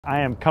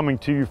I am coming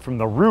to you from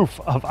the roof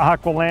of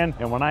Aqualand,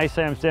 and when I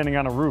say I'm standing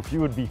on a roof, you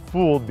would be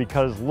fooled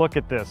because look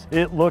at this.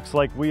 It looks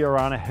like we are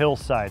on a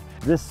hillside.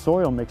 This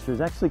soil mixture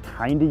is actually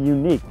kind of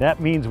unique.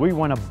 That means we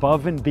went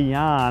above and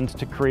beyond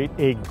to create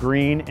a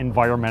green,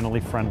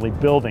 environmentally friendly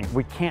building.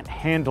 We can't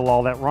handle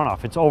all that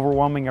runoff. It's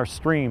overwhelming our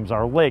streams,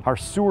 our lake, our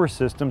sewer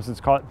systems. It's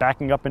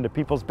backing up into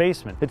people's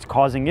basement. It's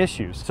causing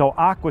issues. So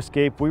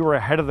Aquascape, we were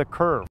ahead of the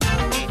curve.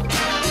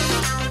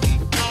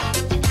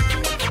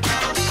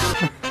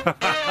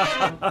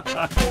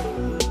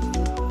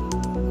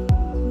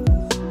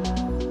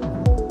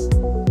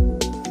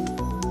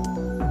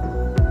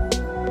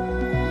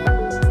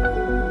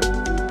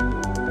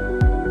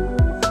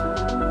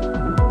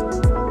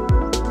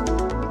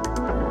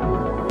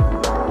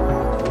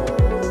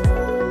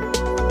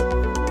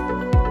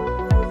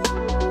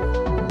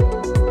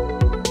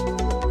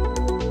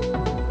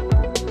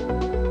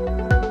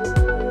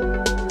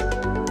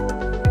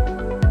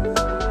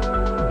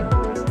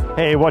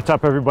 Hey, what's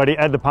up everybody?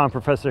 Ed the Pond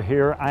Professor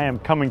here. I am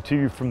coming to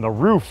you from the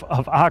roof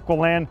of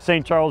Aqualand,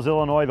 St. Charles,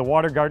 Illinois, the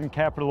water garden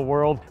capital of the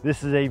world.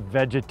 This is a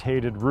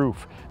vegetated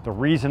roof. The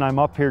reason I'm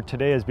up here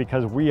today is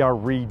because we are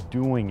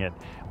redoing it.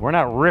 We're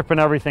not ripping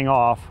everything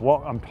off.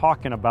 What I'm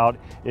talking about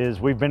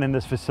is we've been in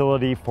this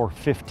facility for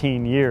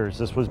 15 years.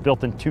 This was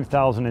built in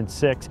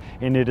 2006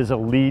 and it is a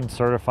LEED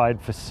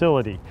certified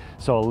facility.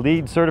 So a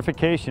LEED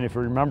certification, if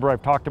you remember,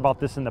 I've talked about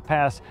this in the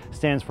past,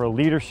 stands for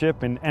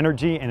leadership in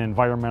energy and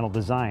environmental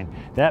design.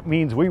 That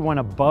means we went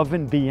above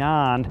and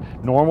beyond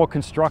normal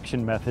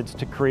construction methods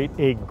to create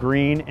a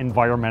green,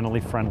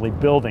 environmentally friendly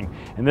building.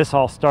 And this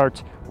all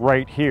starts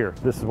right here.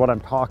 This is what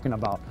I'm talking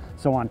about.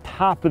 So on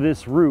top of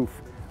this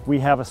roof, we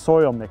have a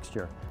soil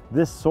mixture.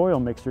 This soil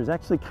mixture is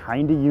actually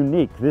kind of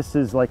unique. This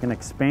is like an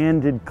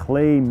expanded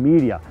clay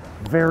media.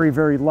 Very,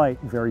 very light,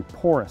 very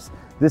porous.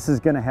 This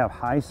is going to have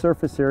high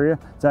surface area.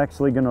 It's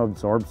actually going to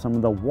absorb some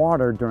of the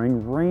water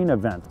during rain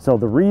events. So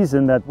the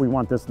reason that we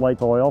want this light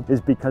soil is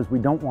because we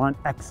don't want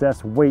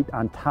excess weight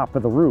on top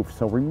of the roof.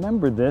 So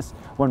remember this,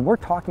 when we're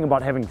talking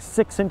about having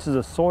 6 inches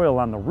of soil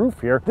on the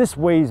roof here, this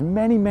weighs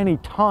many, many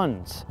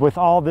tons with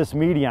all this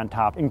media on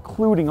top,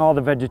 including all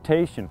the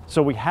vegetation.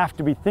 So we have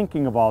to be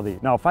thinking of all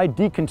these. Now, if I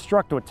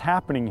deconstruct what's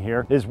happening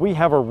here is we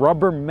have a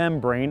rubber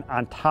membrane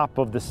on top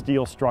of the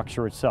steel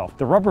structure itself.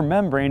 The rubber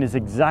membrane is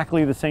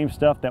exactly the same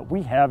stuff that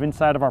we have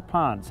inside of our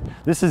ponds.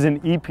 This is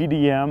an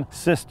EPDM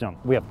system.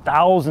 We have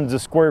thousands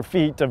of square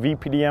feet of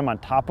EPDM on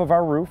top of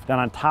our roof. Then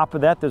on top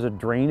of that, there's a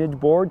drainage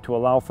board to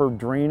allow for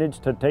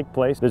drainage to take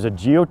place. There's a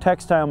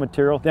geotextile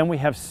material. Then we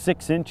have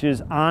 6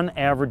 inches on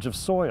average of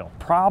soil.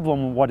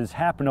 Problem, what has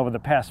happened over the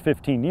past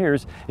 15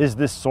 years is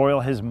this soil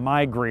has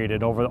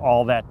migrated over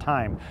all that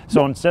time.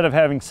 So instead of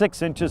having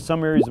 6 inches,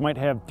 some areas might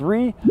have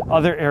 3,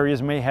 other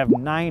areas may have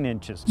 9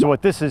 inches. So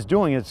what this is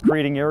doing is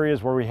creating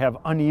areas where we have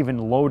uneven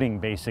loading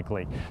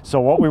basically.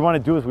 So what we want to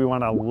do is we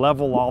want to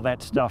level all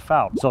that stuff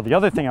out. So the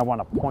other thing I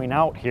want to point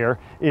out here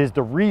is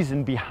the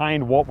reason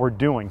behind what we're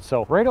doing.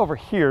 So right over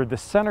here, the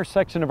center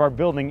section of our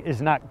building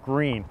is not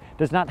green,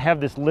 does not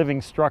have this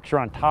living structure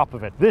on top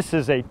of it. This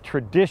is a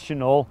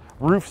traditional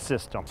roof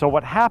system. So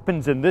what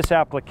happens in this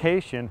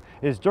application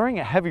is during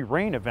a heavy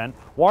rain event,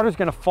 water is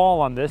going to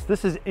fall on this.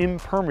 This is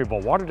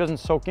impermeable. Water doesn't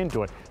soak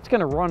into it. It's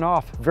going to run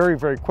off very,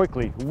 very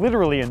quickly,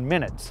 literally in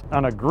minutes.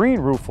 On a green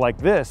roof like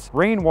this,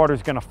 rainwater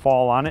is going to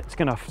fall on it. It's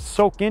going to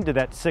soak into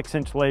that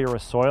 6-inch layer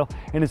of soil,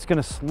 and it's going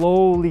to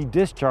slowly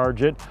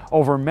discharge it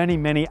over many,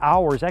 many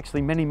hours,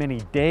 actually many, many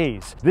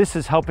days. This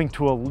is helping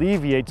to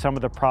alleviate some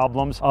of the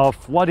problems of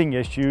flooding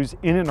issues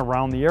in and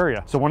around the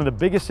area. So one of the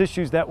biggest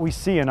issues that we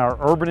see in our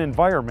urban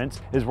environments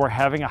is we're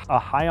having a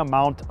high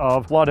amount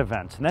of flood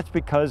events. And that's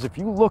because if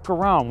you look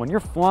around, when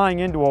you're flying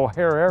into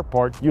O'Hare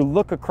Airport, you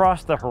look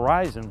across the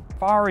horizon,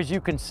 far as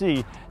you can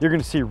see, you're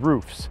going to see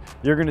roofs,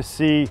 you're going to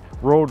see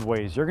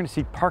roadways, you're going to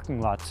see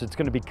parking lots. It's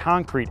going to be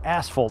concrete,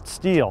 asphalt,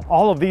 steel.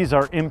 All of these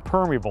are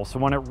impermeable. So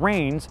when it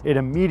rains, it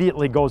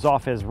immediately goes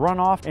off as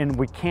runoff, and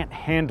we can't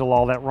handle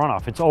all that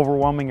runoff. It's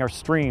overwhelming our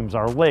streams,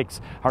 our lakes,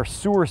 our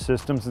sewer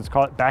systems. It's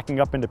backing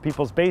up into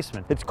people's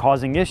basement. It's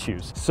causing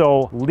issues.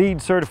 So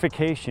LEED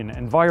certification,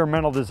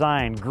 environmental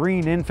design,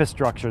 green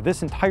infrastructure,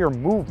 this entire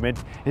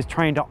movement is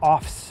trying to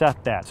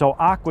offset that. So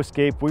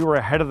Aquascape, we were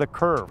ahead of the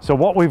curve. So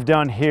what we've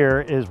done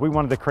here is we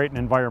wanted to create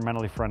an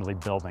environmentally friendly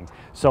building.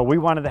 So we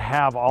wanted to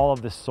have all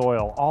of this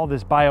soil, all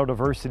this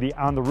biodiversity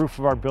on the roof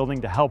of our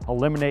building to help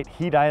eliminate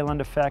heat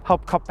island effect,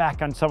 help cut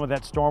back on some of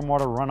that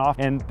stormwater runoff.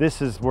 And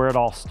this is where it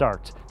all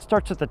starts. It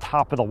starts at the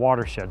top of the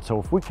watershed. So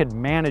if we could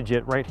manage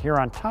it right here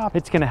on top,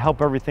 it's going to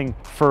help everything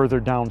further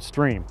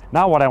downstream.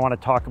 Now what I want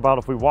to talk about,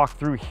 if we walk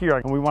through here,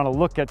 and we want to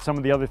look at some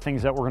of the other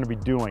things that we're going to be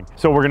doing.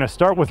 So we're going to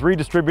start with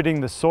redistributing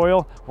the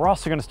soil. We're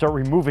also going to start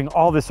removing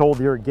all this old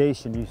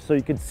irrigation. So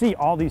you can see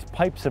all these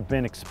pipes have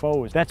been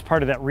exposed. That's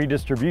part of that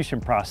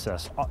redistribution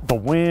process. The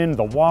wind,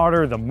 the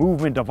water, the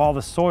movement of all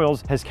the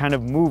soils has kind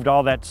of moved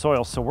all that soil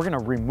soil. So we're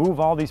gonna remove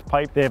all these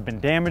pipes. They have been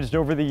damaged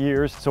over the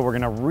years. So we're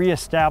gonna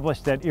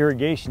reestablish that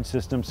irrigation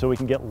system so we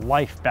can get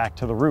life back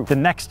to the roof. The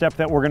next step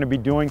that we're gonna be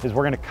doing is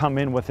we're gonna come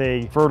in with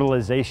a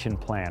fertilization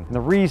plan. And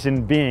the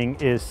reason being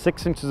is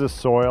 6 inches of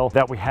soil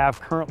that we have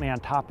currently on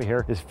top of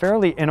here is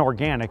fairly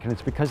inorganic, and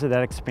it's because of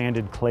that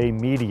expanded clay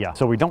media.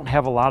 So we don't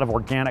have a lot of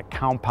organic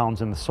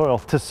compounds in the soil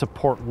to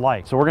support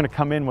life. So we're gonna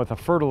come in with a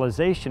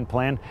fertilization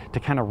plan to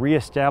kind of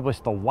reestablish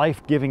the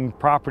life-giving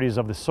properties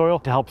of the soil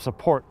to help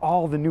support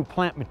all the new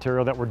plant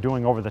material that we're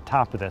doing over the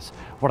top of this.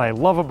 What I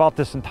love about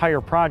this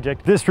entire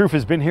project, this roof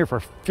has been here for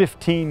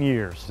 15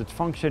 years. It's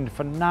functioned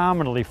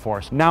phenomenally for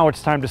us. Now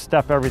it's time to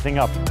step everything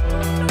up.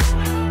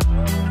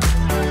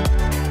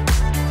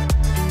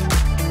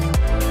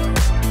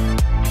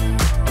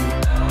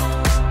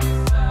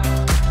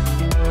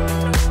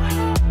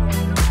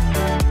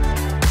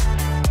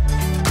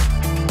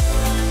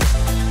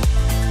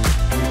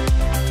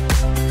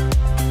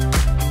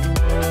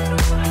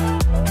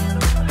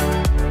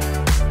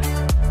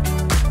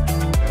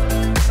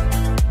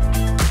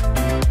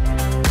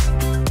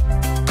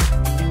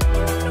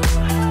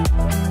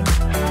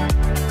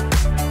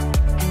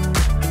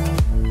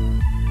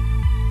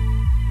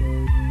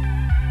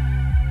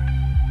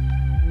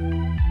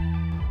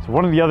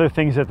 One of the other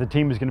things that the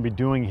team is going to be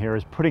doing here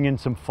is putting in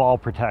some fall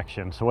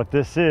protection. So what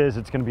this is,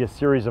 it's going to be a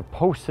series of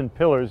posts and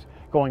pillars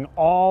going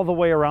all the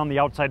way around the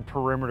outside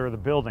perimeter of the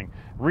building.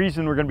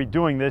 Reason we're going to be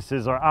doing this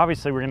is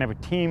obviously we're going to have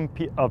a team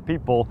of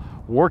people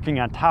working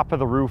on top of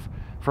the roof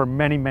for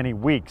many, many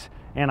weeks.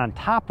 And on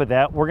top of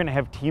that, we're going to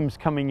have teams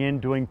coming in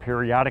doing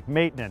periodic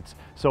maintenance.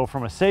 So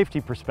from a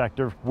safety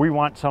perspective, we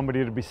want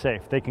somebody to be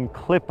safe. They can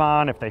clip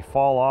on. If they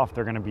fall off,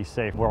 they're going to be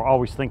safe. We're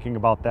always thinking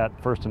about that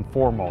first and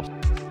foremost.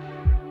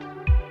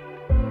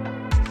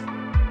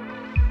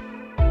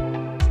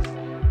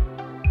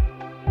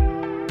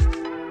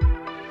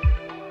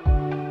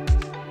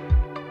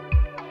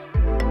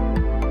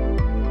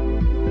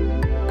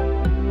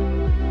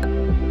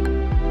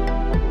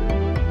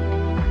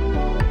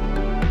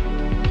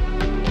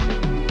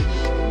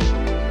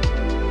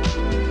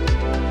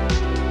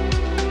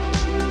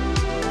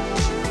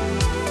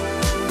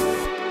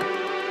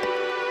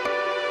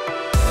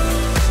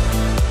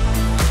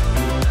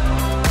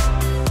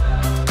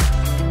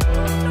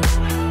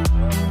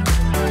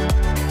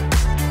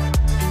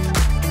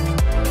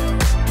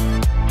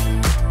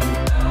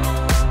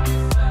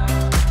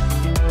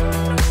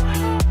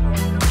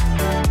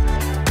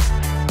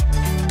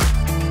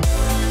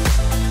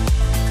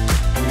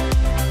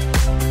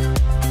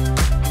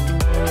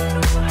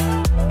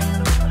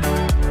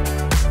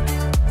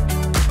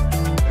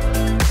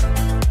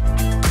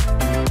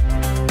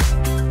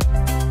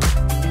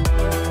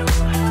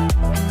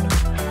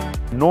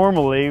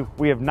 Normally,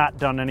 we have not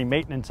done any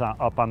maintenance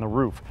up on the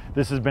roof.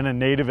 This has been a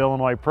native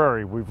Illinois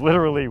prairie. We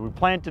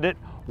planted it,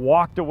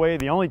 walked away.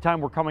 The only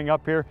time we're coming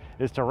up here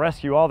is to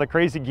rescue all the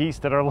crazy geese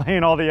that are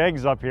laying all the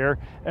eggs up here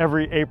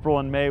every April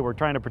and May. We're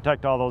trying to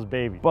protect all those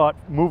babies. But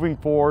moving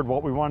forward,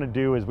 what we want to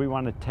do is we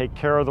want to take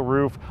care of the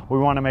roof. We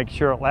want to make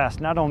sure it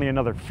lasts not only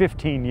another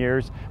 15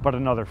 years, but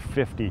another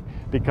 50,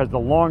 because the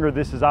longer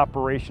this is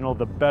operational,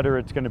 the better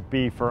it's going to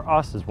be for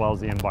us as well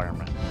as the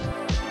environment.